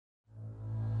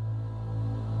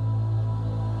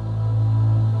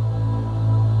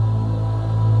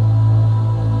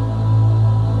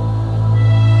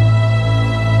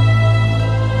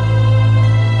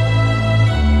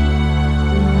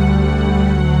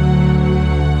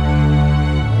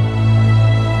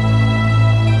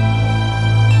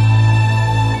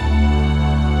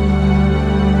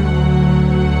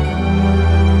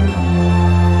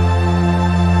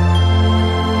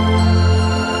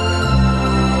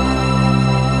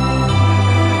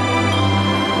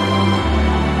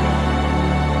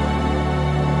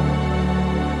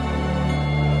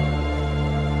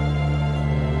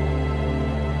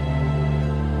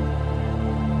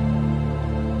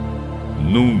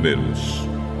Números,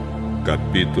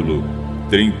 capítulo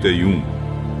 31.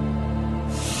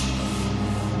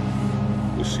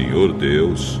 O Senhor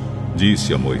Deus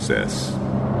disse a Moisés: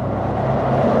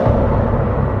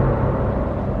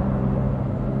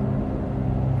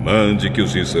 mande que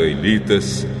os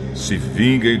israelitas se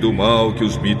vinguem do mal que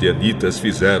os midianitas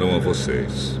fizeram a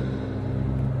vocês.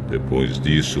 Depois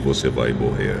disso você vai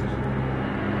morrer.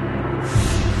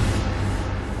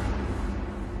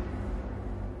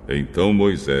 Então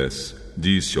Moisés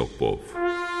disse ao povo: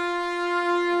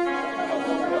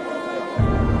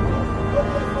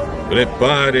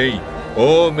 preparem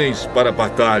homens para a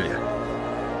batalha.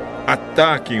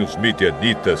 Ataquem os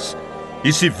midianitas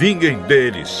e se vinguem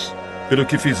deles pelo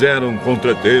que fizeram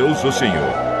contra Deus, o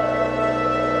Senhor.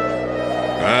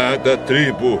 Cada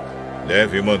tribo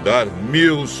deve mandar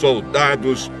 1000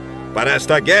 soldados para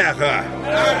esta guerra.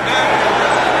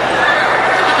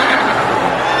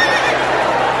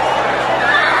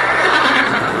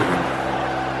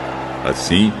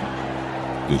 Assim,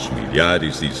 dos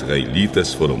milhares de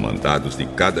israelitas foram mandados de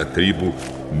cada tribo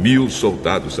 1000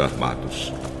 soldados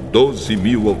armados,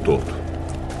 12.000 ao todo.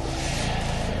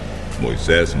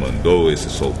 Moisés mandou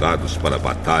esses soldados para a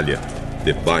batalha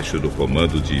debaixo do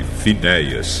comando de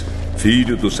Finéias,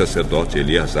 filho do sacerdote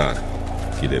Eleazar,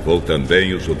 que levou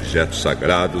também os objetos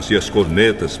sagrados e as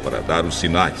cornetas para dar os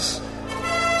sinais.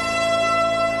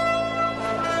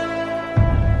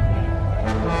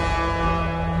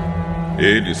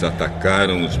 Eles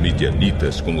atacaram os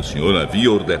midianitas como o Senhor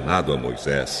havia ordenado a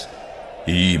Moisés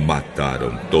e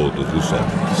mataram todos os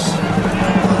homens.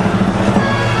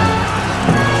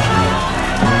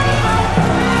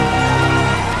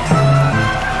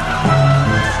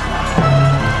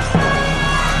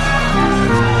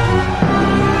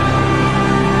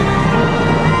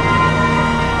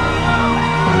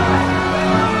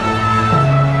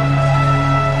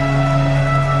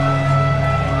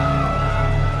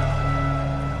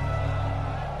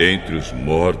 Entre os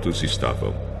mortos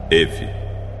estavam Evi,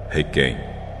 Requém,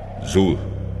 Zur,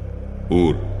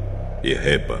 Ur e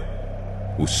Reba,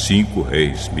 os 5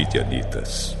 reis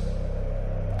midianitas.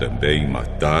 Também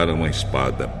mataram a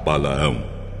espada Balaão,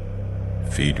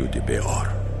 filho de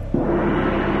Beor.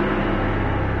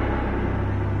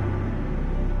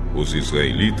 Os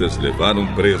israelitas levaram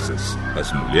presas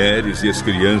as mulheres e as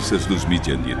crianças dos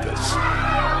midianitas.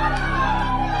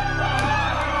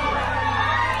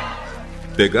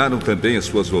 Pegaram também as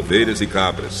suas ovelhas e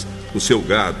cabras, o seu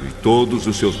gado e todos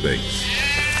os seus bens.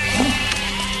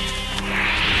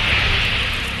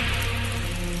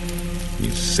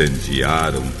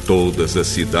 Incendiaram todas as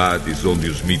cidades onde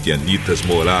os midianitas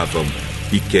moravam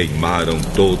e queimaram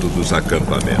todos os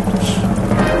acampamentos.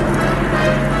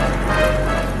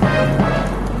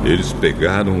 Eles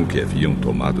pegaram o que haviam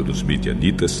tomado dos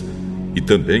midianitas e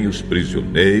também os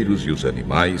prisioneiros e os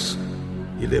animais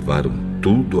e levaram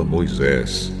tudo a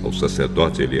Moisés, ao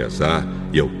sacerdote Eleazar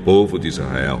e ao povo de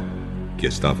Israel, que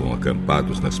estavam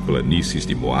acampados nas planícies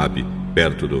de Moabe,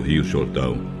 perto do rio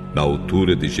Jordão, na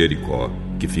altura de Jericó,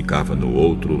 que ficava no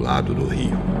outro lado do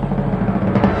rio.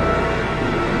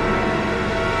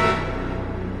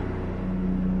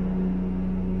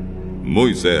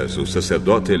 Moisés, o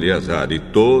sacerdote Eleazar e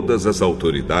todas as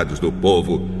autoridades do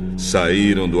povo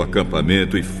saíram do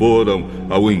acampamento e foram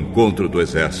ao encontro do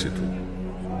exército.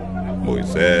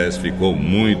 Moisés ficou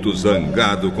muito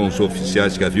zangado com os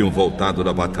oficiais que haviam voltado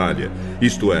da batalha,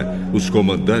 isto é, os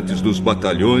comandantes dos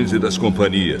batalhões e das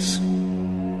companhias.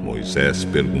 Moisés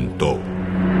perguntou: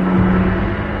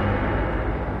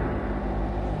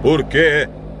 por que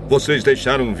vocês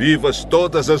deixaram vivas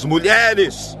todas as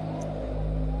mulheres?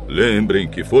 Lembrem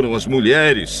que foram as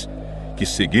mulheres que,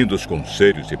 seguindo os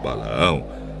conselhos de Balaão,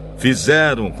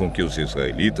 fizeram com que os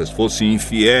israelitas fossem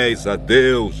infiéis a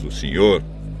Deus, o Senhor,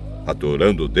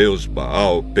 adorando o Deus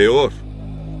Baal Peor.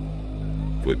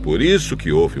 Foi por isso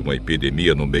que houve uma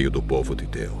epidemia no meio do povo de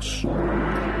Deus.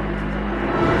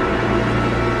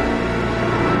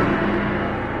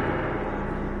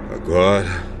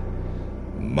 Agora,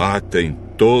 matem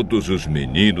todos os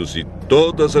meninos e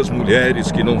todas as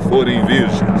mulheres que não forem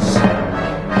virgens.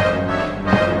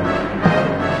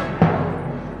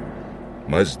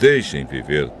 Mas deixem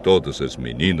viver todas as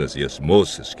meninas e as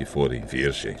moças que forem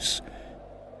virgens.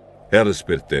 Elas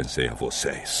pertencem a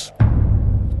vocês.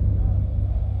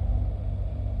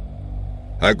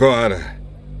 Agora,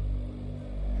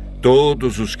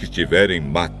 todos os que tiverem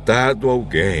matado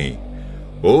alguém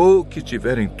ou que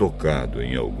tiverem tocado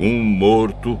em algum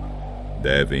morto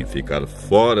devem ficar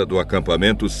fora do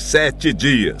acampamento 7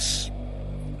 dias.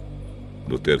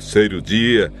 No terceiro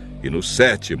dia e no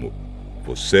 7º,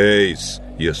 vocês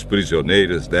e as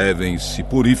prisioneiras devem se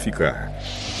purificar.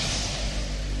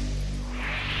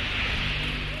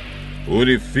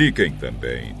 Purifiquem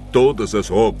também todas as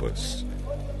roupas,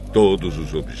 todos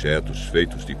os objetos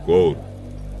feitos de couro,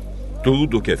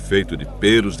 tudo que é feito de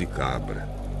pelos de cabra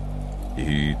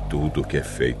e tudo que é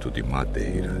feito de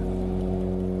madeira.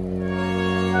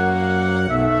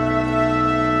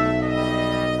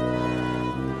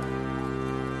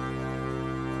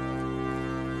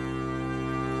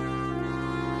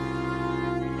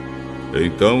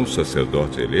 Então o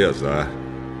sacerdote Eleazar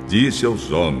disse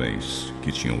aos homens que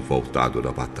tinham voltado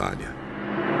da batalha: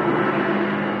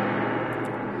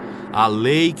 A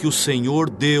lei que o Senhor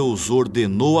Deus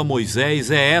ordenou a Moisés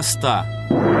é esta: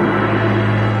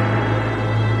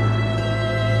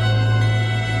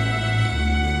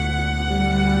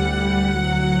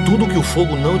 tudo que o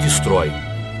fogo não destrói,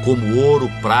 como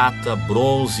ouro, prata,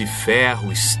 bronze,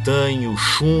 ferro, estanho,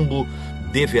 chumbo,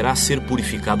 deverá ser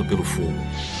purificado pelo fogo.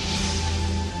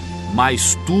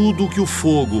 Mas tudo que o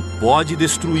fogo pode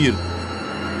destruir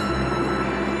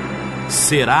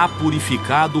será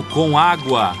purificado com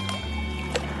água.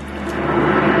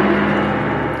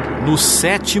 No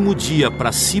 7º dia,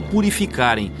 para se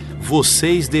purificarem,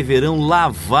 vocês deverão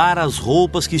lavar as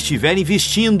roupas que estiverem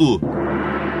vestindo.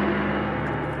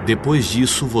 Depois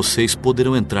disso, vocês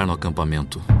poderão entrar no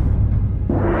acampamento.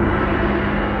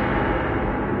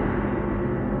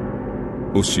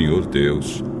 O Senhor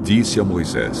Deus disse a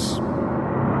Moisés: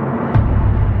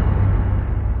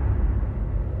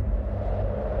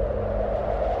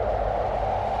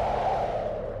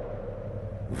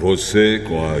 Você,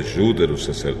 com a ajuda do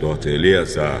sacerdote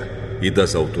Eleazar e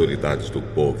das autoridades do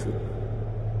povo,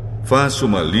 faça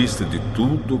uma lista de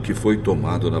tudo que foi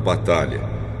tomado na batalha,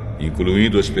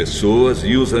 incluindo as pessoas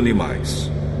e os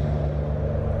animais.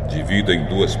 Divida em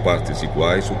 2 partes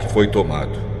iguais o que foi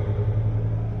tomado.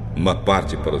 Uma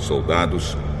parte para os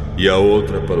soldados e a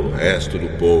outra para o resto do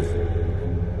povo.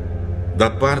 Da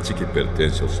parte que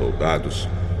pertence aos soldados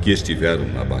que estiveram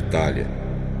na batalha,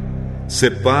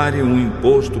 separe um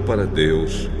imposto para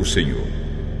Deus, o Senhor.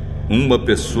 Uma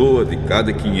pessoa de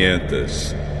cada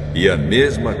 500, e a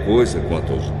mesma coisa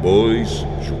quanto aos bois,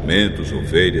 jumentos,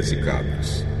 ovelhas e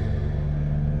cabras.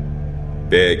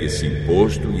 Pegue esse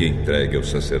imposto e entregue ao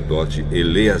sacerdote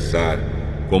Eleazar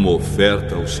como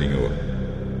oferta ao Senhor.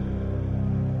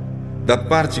 Da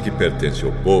parte que pertence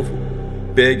ao povo,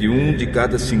 pegue um de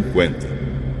cada 50,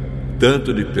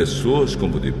 tanto de pessoas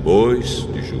como de bois,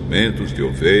 de jumentos, de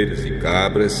ovelhas e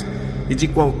cabras e de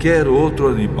qualquer outro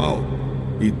animal,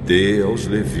 e dê aos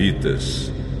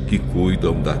levitas que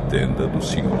cuidam da tenda do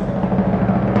Senhor.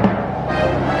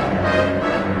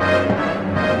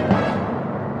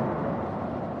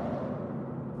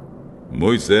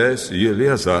 Moisés e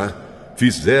Eleazar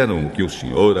fizeram o que o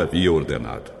Senhor havia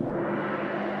ordenado.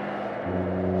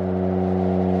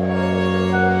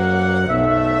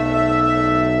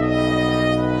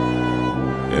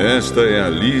 Esta é a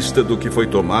lista do que foi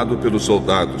tomado pelos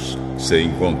soldados, sem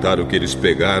contar o que eles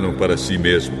pegaram para si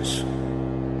mesmos: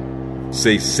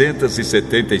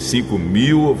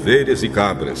 675.000 ovelhas e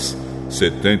cabras,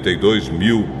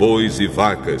 72.000 bois e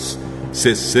vacas,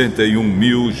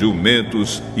 61.000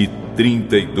 jumentos e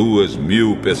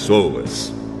 32.000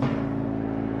 pessoas.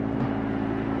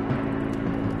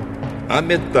 A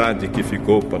metade que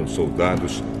ficou para os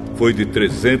soldados foi de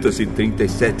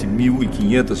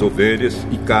 337.500 ovelhas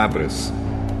e cabras,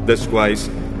 das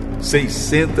quais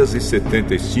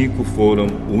 675 foram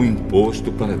o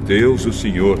imposto para Deus, o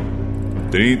Senhor,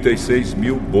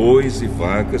 36.000 bois e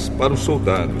vacas para os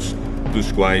soldados,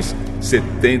 dos quais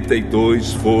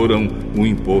 72 foram o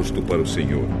imposto para o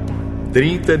Senhor,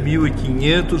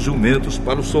 30.500 jumentos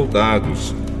para os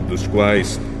soldados, dos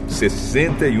quais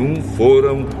 61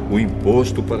 foram o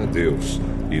imposto para Deus,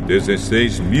 e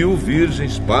 16.000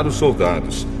 virgens para os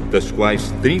soldados, das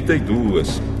quais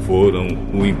 32 foram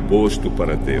o imposto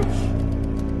para Deus.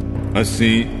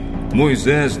 Assim,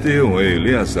 Moisés deu a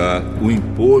Eleazar o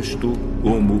imposto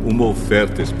como uma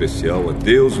oferta especial a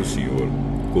Deus, o Senhor,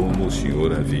 como o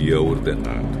Senhor havia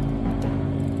ordenado.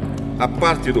 A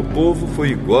parte do povo foi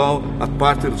igual à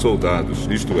parte dos soldados,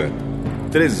 isto é,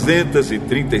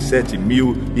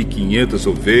 337.500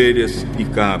 ovelhas e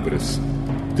cabras,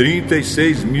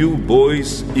 36.000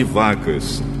 bois e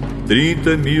vacas,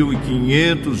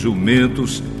 30.500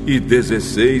 jumentos e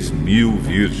 16.000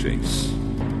 virgens.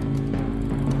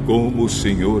 Como o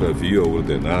Senhor havia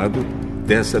ordenado,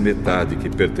 dessa metade que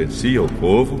pertencia ao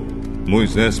povo,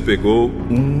 Moisés pegou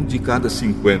um de cada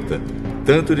 50,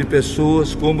 tanto de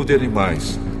pessoas como de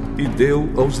animais, e deu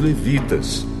aos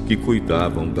levitas, que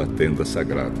cuidavam da tenda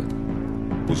sagrada.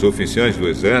 Os oficiais do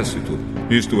exército,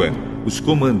 isto é, os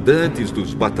comandantes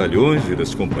dos batalhões e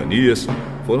das companhias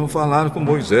foram falar com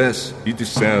Moisés e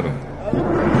disseram: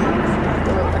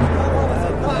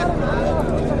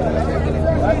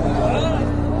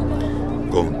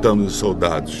 contamos os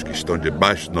soldados que estão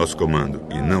debaixo do nosso comando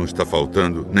e não está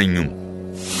faltando nenhum.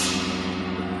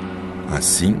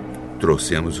 Assim,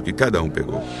 trouxemos o que cada um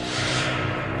pegou: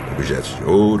 objetos de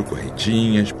ouro,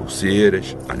 correntinhas,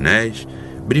 pulseiras, anéis,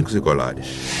 brincos e colares.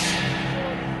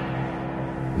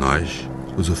 Nós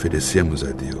os oferecemos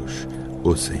a Deus,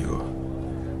 o Senhor,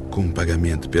 como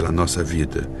pagamento pela nossa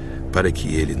vida, para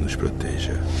que Ele nos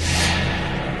proteja.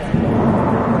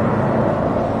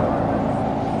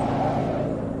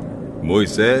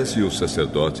 Moisés e o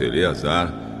sacerdote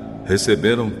Eleazar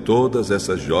receberam todas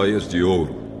essas joias de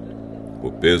ouro. O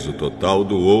peso total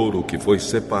do ouro que foi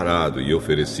separado e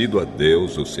oferecido a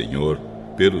Deus, o Senhor,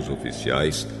 pelos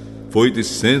oficiais, foi de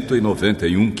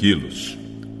 191 quilos.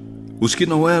 Os que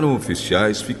não eram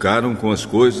oficiais ficaram com as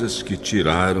coisas que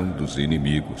tiraram dos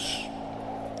inimigos.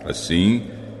 Assim,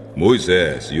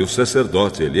 Moisés e o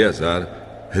sacerdote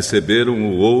Eleazar receberam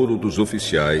o ouro dos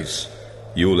oficiais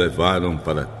e o levaram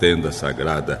para a tenda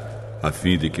sagrada, a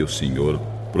fim de que o Senhor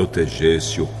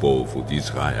protegesse o povo de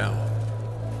Israel.